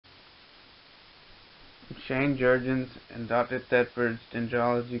Shane Jurjens and Dr. Thetford's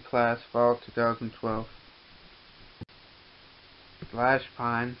Dendrology class, fall 2012. Slash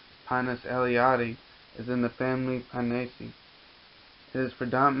pine, Pinus elioti, is in the family Pinaceae. It is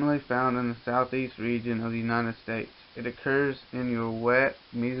predominantly found in the southeast region of the United States. It occurs in your wet,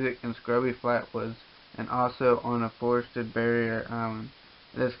 mesic, and scrubby flatwoods, and also on a forested barrier island.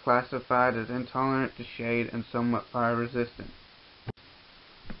 It is classified as intolerant to shade and somewhat fire resistant.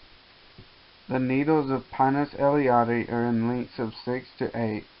 The needles of Pinus elioti are in lengths of 6 to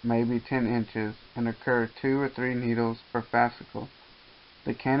 8, maybe 10 inches, and occur 2 or 3 needles per fascicle.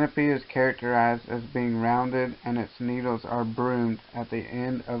 The canopy is characterized as being rounded, and its needles are broomed at the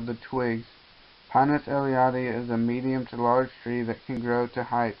end of the twigs. Pinus elioti is a medium to large tree that can grow to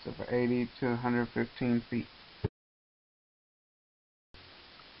heights of 80 to 115 feet.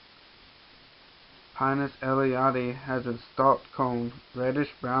 Pinus elioti has a stalked cone,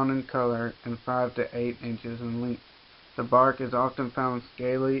 reddish-brown in color and 5 to 8 inches in length. The bark is often found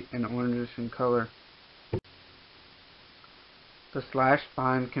scaly and orangish in color. The slash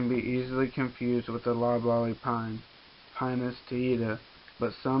pine can be easily confused with the loblolly pine, Pinus tiida,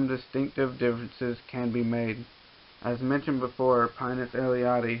 but some distinctive differences can be made. As mentioned before, Pinus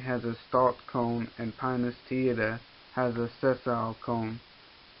elioti has a stalked cone and Pinus tiida has a sessile cone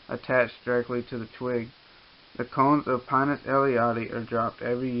attached directly to the twig. The cones of Pinus elioti are dropped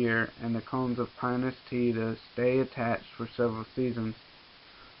every year, and the cones of Pinus tiida stay attached for several seasons.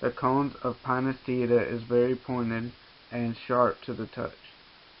 The cones of Pinus tiida is very pointed and sharp to the touch.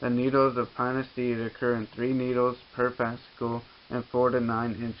 The needles of Pinus tiida occur in 3 needles per fascicle and 4 to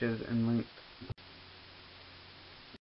 9 inches in length.